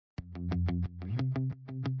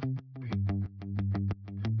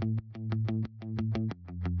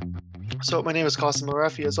So my name is Qasim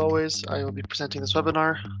Arafi. As always, I will be presenting this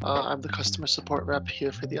webinar. I'm the customer support rep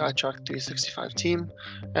here for the ITRAK 365 team,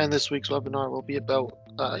 and this week's webinar will be about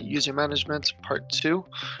user management, part 2,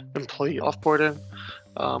 employee offboarding.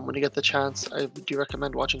 When you get the chance, I do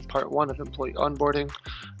recommend watching part 1 of employee onboarding,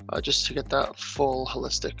 just to get that full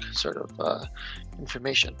holistic sort of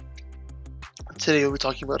information. Today we'll be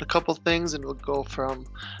talking about a couple things, and we'll go from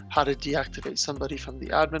how to deactivate somebody from the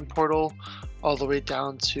admin portal all the way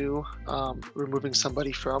down to removing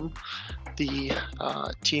somebody from the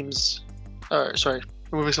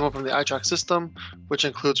removing someone from the ITRAK system, which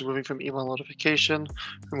includes removing from email notification,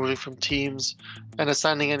 removing from Teams, and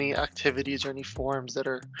assigning any activities or any forms that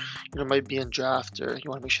are, might be in draft or you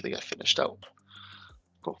want to make sure they get finished out.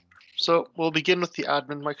 Cool. So we'll begin with the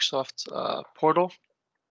admin Microsoft portal.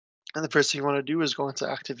 And the first thing you want to do is go into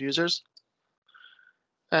active users.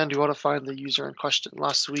 And you want to find the user in question.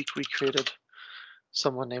 Last week we created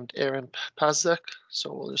someone named Aaron Pazek.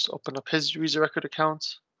 So we'll just open up his user record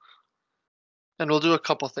account. And we'll do a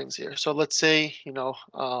couple things here. So let's say, there's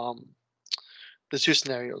two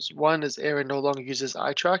scenarios. One is Aaron no longer uses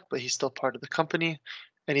ITRAK, but he's still part of the company.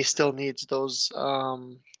 And he still needs those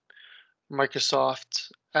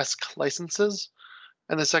Microsoft-esque licenses.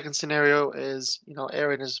 And the second scenario is,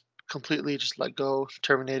 Aaron is completely just let go,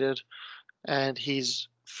 terminated, and he's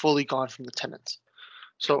fully gone from the tenant.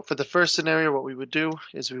 So for the first scenario, what we would do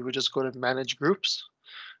is we would just go to manage groups,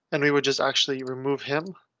 and we would just actually remove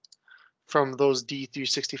him from those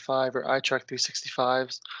D365 or ITRAK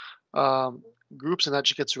 365s groups, and that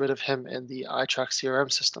just gets rid of him in the ITRAK CRM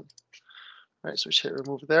system. All right, so we just hit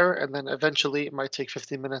remove there, and then eventually it might take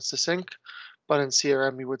 15 minutes to sync, but in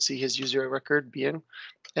CRM we would see his user record being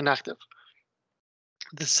inactive.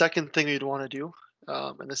 The second thing you'd want to do,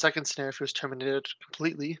 in the second scenario, if he was terminated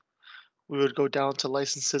completely, we would go down to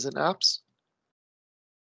licenses and apps.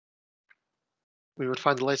 We would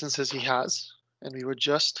find the licenses he has, and we would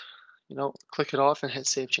just, click it off and hit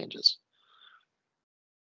save changes.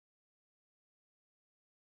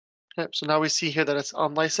 Okay, so now we see here that it's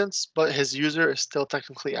unlicensed, but his user is still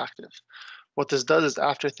technically active. What this does is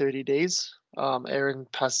after 30 days, Aaron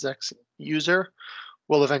Pazek's user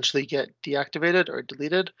will eventually get deactivated or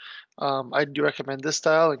deleted. I do recommend this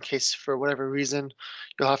style in case for whatever reason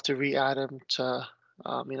you'll have to re-add him to,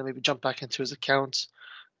 maybe jump back into his account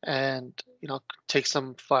and take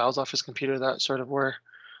some files off his computer that sort of were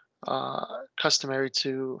customary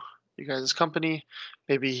to you guys' company.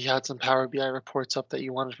 Maybe he had some Power BI reports up that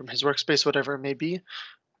you wanted from his workspace, whatever it may be.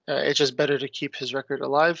 It's just better to keep his record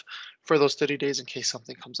alive for those 30 days in case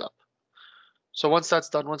something comes up. So once that's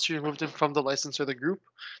done, once you removed him from the license or the group,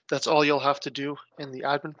 that's all you'll have to do in the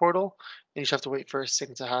admin portal, and you just have to wait for a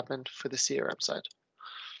sync to happen for the CRM side.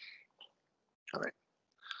 All right.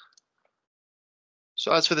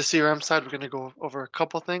 So as for the CRM side, we're going to go over a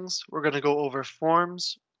couple things. We're going to go over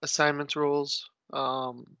forms, assignment rules,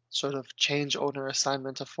 sort of change owner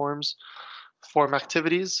assignment of forms, form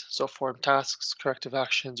activities, so form tasks, corrective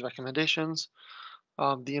actions, recommendations,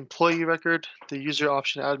 the employee record, the user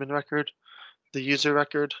option admin record, the user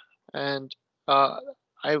record, and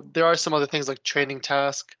there are some other things like training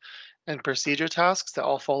task and procedure tasks that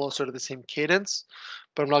all follow sort of the same cadence,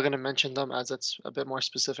 but I'm not going to mention them as it's a bit more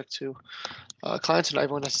specific to clients and not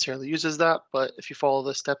everyone necessarily uses that. But if you follow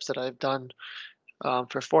the steps that I've done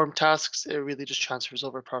for form tasks, it really just transfers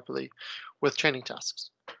over properly with training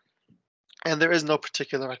tasks. And there is no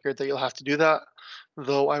particular record that you'll have to do that,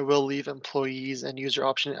 though I will leave employees and user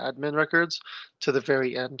option admin records to the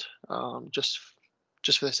very end, just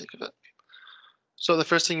for the sake of it. So the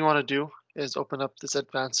first thing you want to do is open up this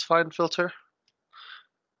advanced find filter.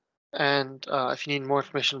 And if you need more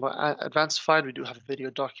information about advanced find, we do have a video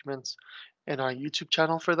document in our YouTube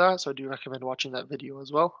channel for that. So I do recommend watching that video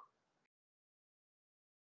as well.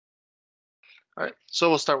 All right, so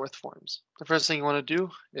we'll start with forms. The first thing you want to do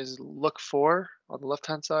is look for, on the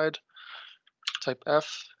left-hand side, type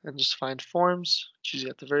F and just find forms, it's usually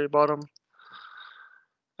at the very bottom.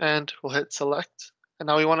 And we'll hit select. And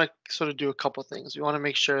now we want to sort of do a couple things. We want to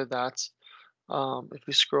make sure that if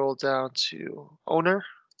we scroll down to owner,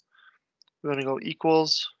 we want to go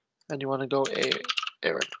equals, and you want to go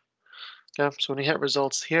Aaron. Okay, so when you hit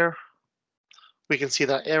results here, we can see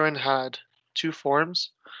that Aaron had 2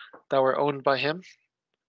 forms that were owned by him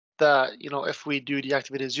that, if we do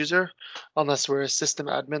deactivate his user, unless we're a system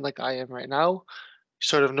admin like I am right now,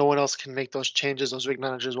 sort of no one else can make those changes. Those rig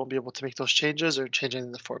managers won't be able to make those changes or change any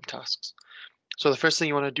of the form tasks. So the first thing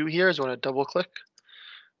you want to do here is you want to double click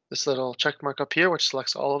this little check mark up here, which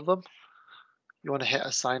selects all of them. You want to hit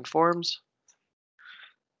assign forms.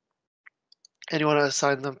 And you want to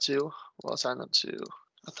assign them to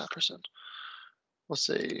not that person. We'll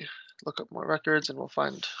say look up more records and we'll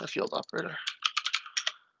find a field operator.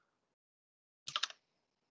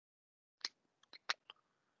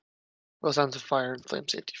 Goes down to fire and flame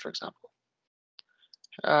safety, for example.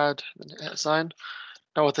 Add, and hit assign.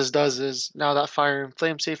 Now what this does is now that fire and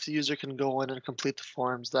flame safety user can go in and complete the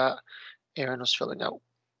forms that Aaron was filling out.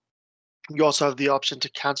 You also have the option to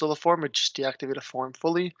cancel the form or just deactivate a form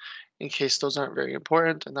fully in case those aren't very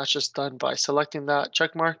important. And that's just done by selecting that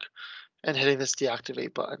check mark and hitting this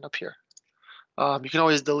deactivate button up here. You can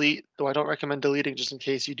always delete, though I don't recommend deleting just in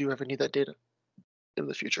case you do ever need that data in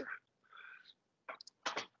the future.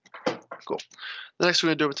 Cool. The next we're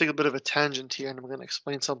going to do, we'll take a bit of a tangent here and we're going to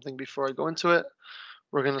explain something before I go into it.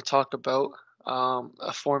 We're going to talk about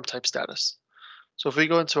a form type status. So if we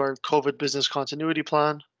go into our COVID business continuity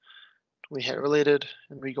plan, we hit related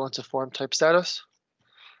and we go into form type status,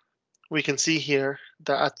 we can see here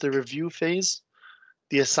that at the review phase,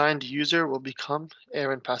 the assigned user will become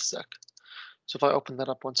Aaron Pasek. So if I open that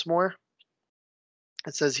up once more,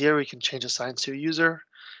 it says here we can change assigned to user,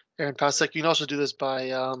 Aaron Pasek. You can also do this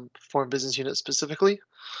by form business unit specifically.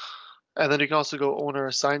 And then you can also go owner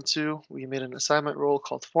assigned to. We made an assignment role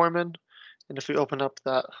called foreman. And if we open up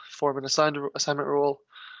that foreman assignment role,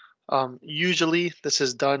 usually this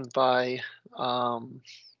is done by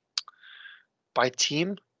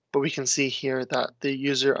team, but we can see here that the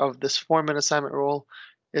user of this foreman assignment role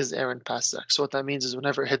is Aaron Pasek. So what that means is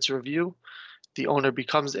whenever it hits review, the owner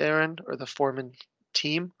becomes Aaron or the foreman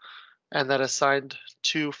team, and that assigned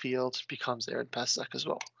to field becomes Aaron Pasek as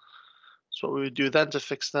well. So what we would do then to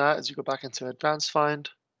fix that is you go back into advanced find,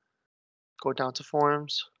 go down to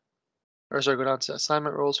forms, or sorry, go down to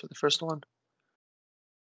assignment roles for the first one.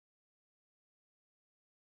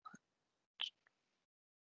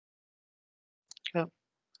 Okay.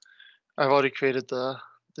 I've already created the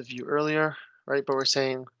view earlier, right? But we're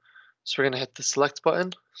saying, so we're gonna hit the select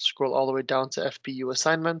button, scroll all the way down to FBU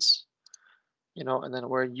assignments, and then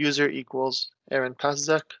where user equals Aaron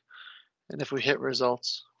Pasek. And if we hit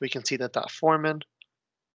results, we can see that foreman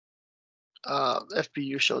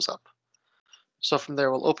FBU shows up. So from there,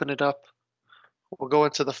 we'll open it up. We'll go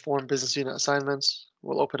into the form business unit assignments.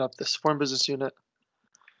 We'll open up this form business unit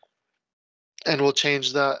and we'll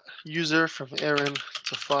change that user from Aaron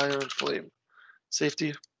to fire and flame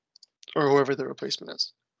safety or whoever the replacement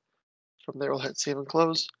is. From there, we'll hit save and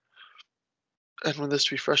close. And when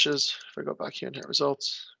this refreshes, if I go back here and hit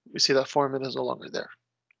results, we see that foreman is no longer there.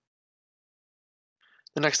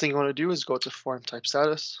 The next thing you want to do is go to form type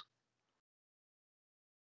status.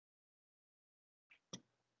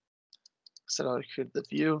 Set out to create the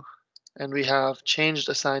view, and we have changed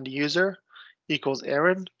assigned user equals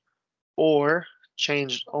Aaron, or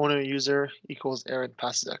changed owner user equals Aaron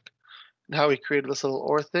Pasek. And how we created this little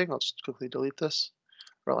or thing, I'll just quickly delete this,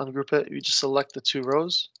 or I'll ungroup it. We just select the two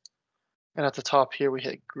rows, and at the top here we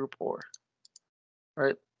hit group or,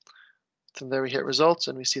 right? From there we hit results,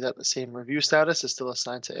 and we see that the same review status is still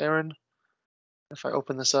assigned to Aaron. If I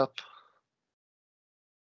open this up,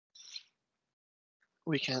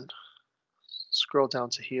 we can scroll down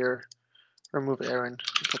to here, remove Aaron,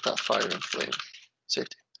 and put that fire and flame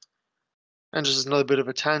safety. And just another bit of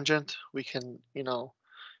a tangent, we can,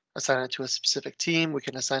 assign it to a specific team. We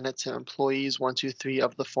can assign it to employees 1, 2, 3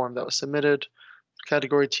 of the form that was submitted,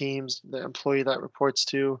 category teams, the employee that reports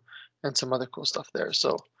to, and some other cool stuff there.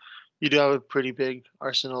 So you do have a pretty big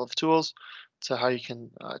arsenal of tools to how you can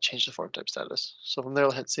change the form type status. So from there,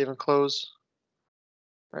 I'll hit save and close.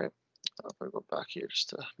 Right. If I go back here just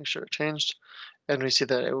to make sure it changed, and we see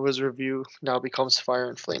that it was review now becomes fire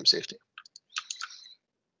and flame safety.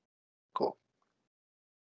 Cool.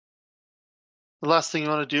 The last thing you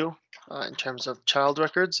want to do in terms of child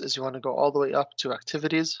records is you want to go all the way up to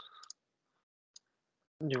activities.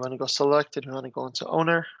 And you want to go select and you want to go into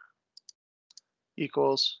owner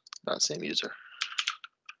equals that same user.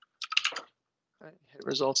 Right, hit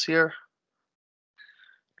results here.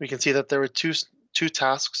 We can see that there were two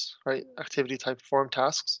tasks, right? Activity type form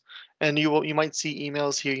tasks. And you might see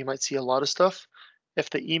emails here, you might see a lot of stuff.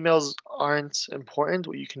 If the emails aren't important,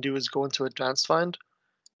 what you can do is go into advanced find.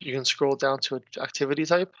 You can scroll down to activity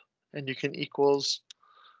type and you can equals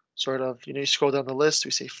sort of, you scroll down the list,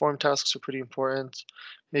 we say form tasks are pretty important.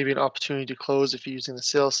 Maybe an opportunity to close if you're using the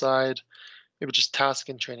sales side, maybe just task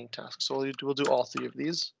and training tasks. So we'll do all three of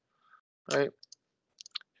these, right?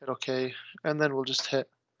 Hit OK, and then we'll just hit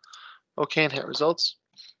OK and hit results.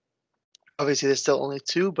 Obviously, there's still only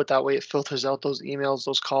two, but that way it filters out those emails,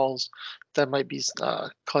 those calls that might be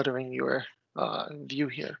cluttering your view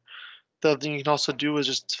here. The other thing you can also do is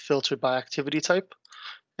just filter by activity type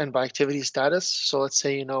and by activity status. So let's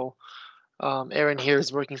say, Aaron here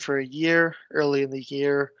is working for a year. Early in the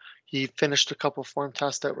year, he finished a couple form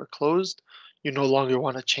tasks that were closed. You no longer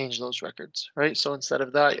want to change those records, right? So instead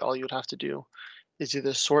of that, all you'd have to do is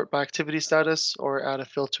either sort by activity status or add a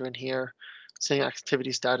filter in here saying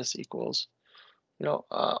activity status equals,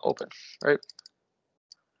 open, right?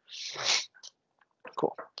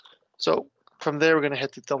 Cool. So from there, we're going to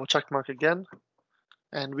hit the double check mark again.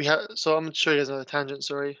 And so I'm going to show you guys another tangent,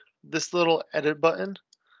 sorry. This little edit button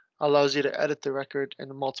allows you to edit the record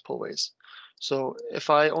in multiple ways. So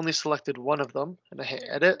if I only selected one of them and I hit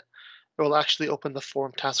edit, it will actually open the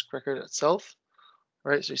form task record itself,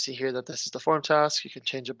 right? So you see here that this is the form task. You can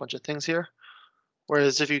change a bunch of things here.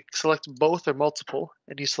 Whereas if you select both or multiple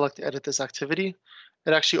and you select edit this activity,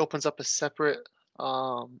 it actually opens up a separate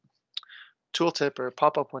tooltip or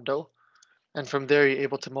pop-up window. And from there, you're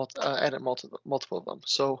able to edit multiple of them.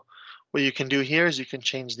 So what you can do here is you can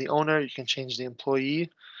change the owner, you can change the employee,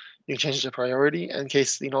 you can change the priority in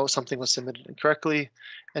case something was submitted incorrectly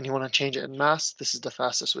and you want to change it in mass. This is the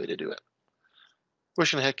fastest way to do it. We're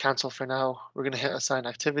just gonna hit cancel for now. We're gonna hit assign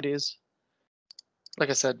activities. Like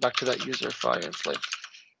I said, back to that user fire and flame.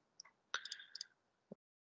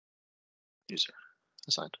 User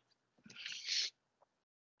assigned.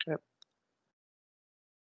 Okay.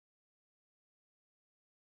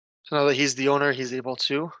 So now that he's the owner, he's able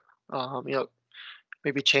to,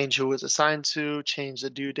 maybe change who was assigned to, change the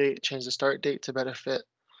due date, change the start date to better fit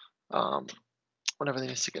um, when everything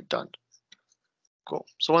needs to get done. Cool.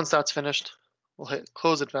 So once that's finished, we'll hit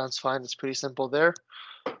close advanced find. It's pretty simple there.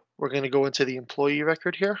 We're going to go into the employee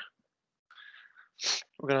record here.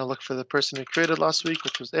 We're going to look for the person we created last week,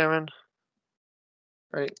 which was Aaron,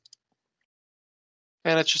 right?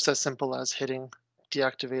 And it's just as simple as hitting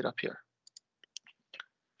deactivate up here.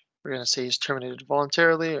 We're going to say he's terminated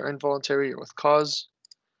voluntarily or involuntary or with cause.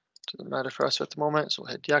 Doesn't matter for us at the moment, so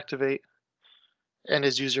we'll hit deactivate, and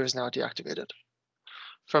his user is now deactivated.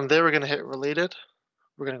 From there, we're going to hit related.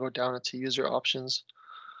 We're going to go down into user options,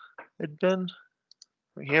 admin,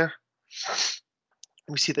 right here.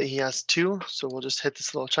 We see that he has two, so we'll just hit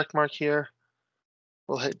this little check mark here.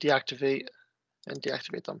 We'll hit deactivate and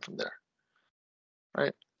deactivate them from there,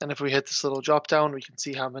 right? And if we hit this little drop down, we can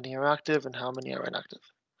see how many are active and how many are inactive.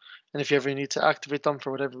 And if you ever need to activate them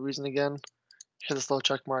for whatever reason again, hit this little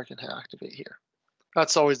check mark and hit activate here.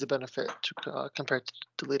 That's always the benefit compared to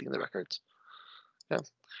deleting the records. Yeah.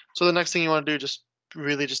 So the next thing you want to do,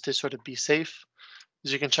 just to sort of be safe,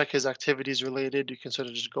 is you can check his activities related. You can sort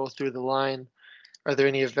of just go through the line. Are there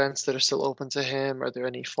any events that are still open to him? Are there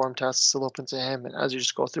any form tasks still open to him? And as you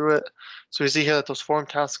just go through it, so we see here that those form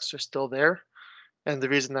tasks are still there. And the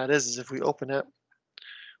reason that is if we open it,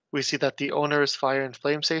 we see that the owner is fire and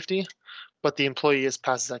flame safety, but the employee is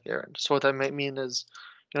pass Zach Aaron. So what that might mean is,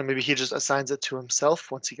 maybe he just assigns it to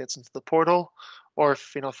himself once he gets into the portal, or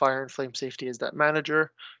if fire and flame safety is that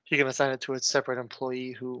manager, he can assign it to a separate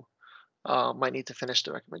employee who might need to finish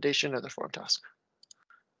the recommendation or the form task.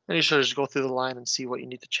 And you should just go through the line and see what you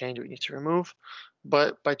need to change, what you need to remove.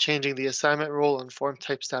 But by changing the assignment role and form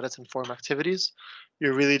type status and form activities,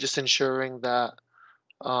 you're really just ensuring that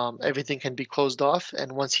everything can be closed off.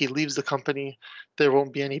 And once he leaves the company, there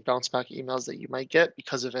won't be any bounce back emails that you might get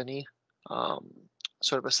because of any um,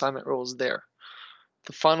 sort of assignment roles there.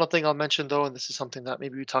 The final thing I'll mention though, and this is something that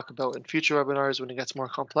maybe we talk about in future webinars when it gets more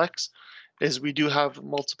complex, is we do have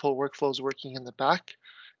multiple workflows working in the back.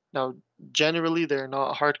 Now, generally, they're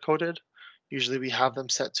not hard coded. Usually, we have them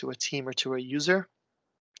set to a team or to a user.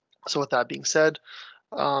 So, with that being said,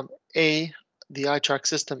 um, A, the ITRAK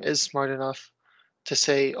system is smart enough to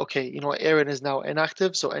say, okay, Aaron is now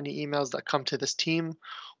inactive. So, any emails that come to this team,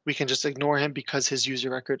 we can just ignore him because his user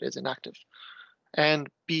record is inactive. And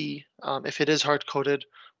B, if it is hard coded,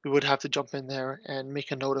 we would have to jump in there and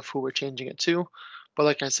make a note of who we're changing it to. But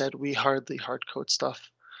like I said, we hardly hard code stuff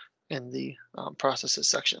in the processes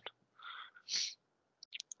section.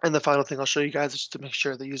 And the final thing I'll show you guys is just to make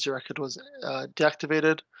sure the user record was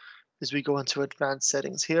deactivated is we go into advanced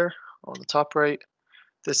settings here on the top right.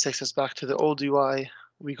 This takes us back to the old UI.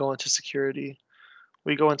 We go into security,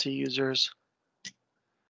 we go into users,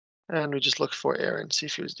 and we just look for Aaron, see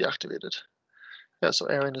if he was deactivated. Yeah, so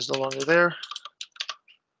Aaron is no longer there.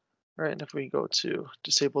 Right, and if we go to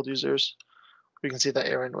disabled users, we can see that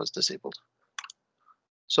Aaron was disabled.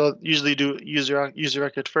 So usually do user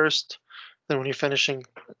record first. Then when you're finishing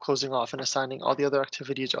closing off and assigning all the other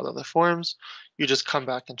activities, all the other forms, you just come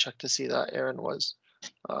back and check to see that Aaron was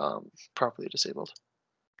properly disabled.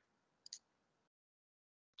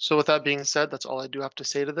 So with that being said, that's all I do have to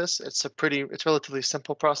say to this. It's relatively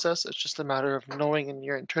simple process. It's just a matter of knowing in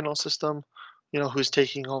your internal system, who's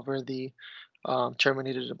taking over the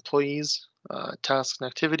terminated employees tasks and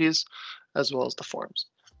activities, as well as the forms.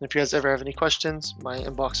 And if you guys ever have any questions, my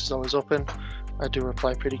inbox is always open. I do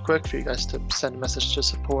reply pretty quick for you guys to send a message to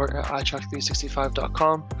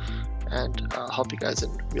support@itrak365.com, and I'll help you guys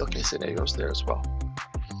in real case scenarios there as well.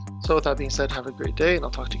 So with that being said, have a great day, and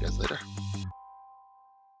I'll talk to you guys later.